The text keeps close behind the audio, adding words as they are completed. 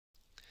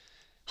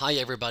Hi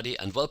everybody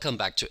and welcome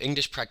back to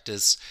English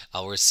Practice,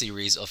 our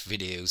series of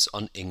videos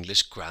on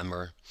English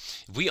grammar.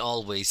 We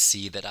always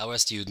see that our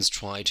students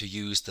try to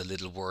use the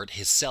little word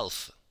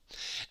hisself,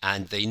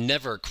 and they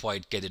never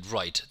quite get it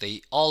right.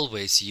 They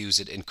always use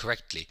it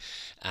incorrectly,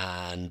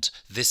 and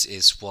this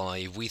is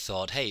why we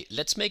thought, hey,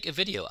 let's make a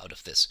video out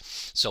of this.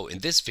 So in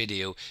this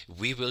video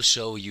we will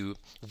show you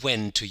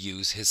when to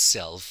use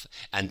hisself,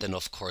 and then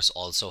of course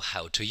also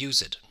how to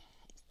use it.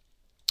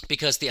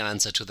 Because the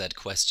answer to that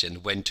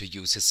question, when to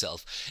use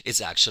hisself,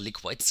 is actually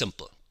quite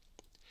simple.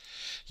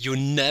 You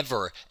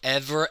never,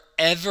 ever,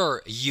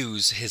 ever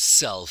use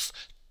hisself.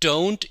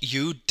 Don't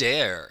you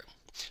dare.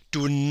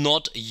 Do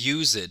not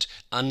use it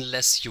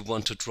unless you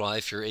want to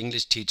drive your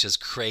English teachers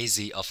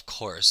crazy, of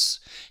course.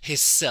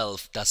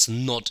 Hisself does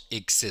not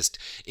exist.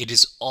 It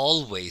is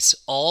always,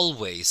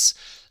 always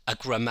a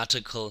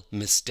grammatical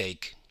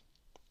mistake.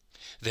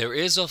 There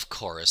is, of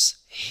course,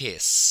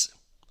 his.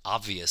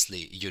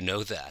 Obviously, you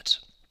know that.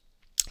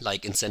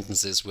 Like in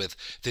sentences with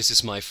 "this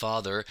is my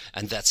father"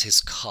 and "that's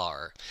his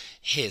car."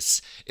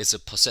 His is a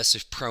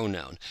possessive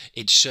pronoun.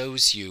 It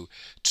shows you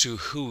to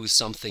who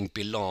something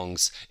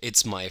belongs.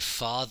 It's my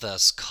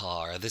father's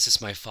car. This is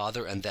my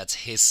father and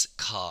that's his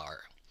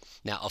car.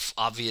 Now,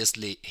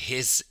 obviously,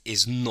 his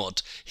is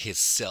not his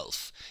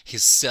self.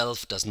 His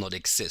self does not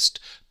exist.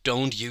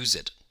 Don't use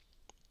it.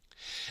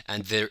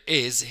 And there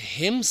is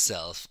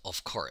himself,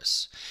 of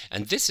course.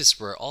 And this is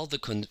where all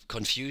the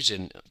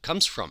confusion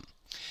comes from.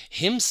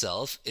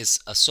 Himself is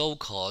a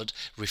so-called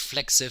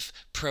reflexive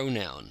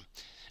pronoun.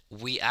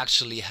 We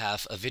actually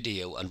have a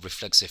video on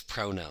reflexive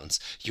pronouns.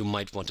 You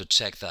might want to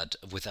check that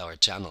with our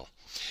channel.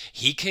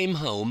 He came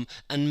home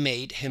and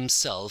made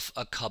himself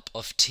a cup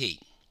of tea.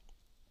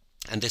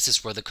 And this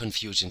is where the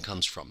confusion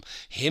comes from.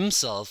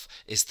 Himself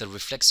is the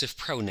reflexive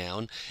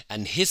pronoun,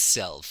 and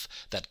hisself,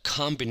 that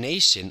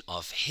combination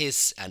of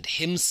his and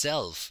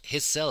himself,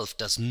 hisself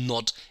does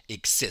not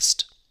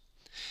exist.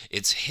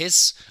 It's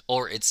his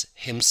or it's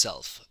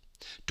himself.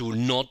 Do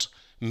not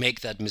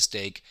make that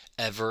mistake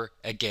ever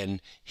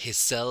again.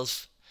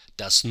 Hisself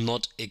does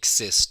not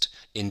exist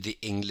in the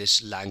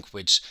English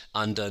language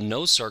under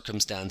no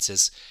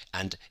circumstances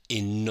and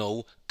in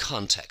no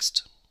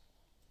context.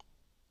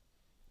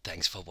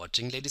 Thanks for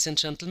watching, ladies and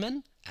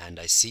gentlemen, and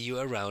I see you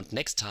around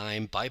next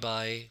time. Bye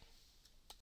bye.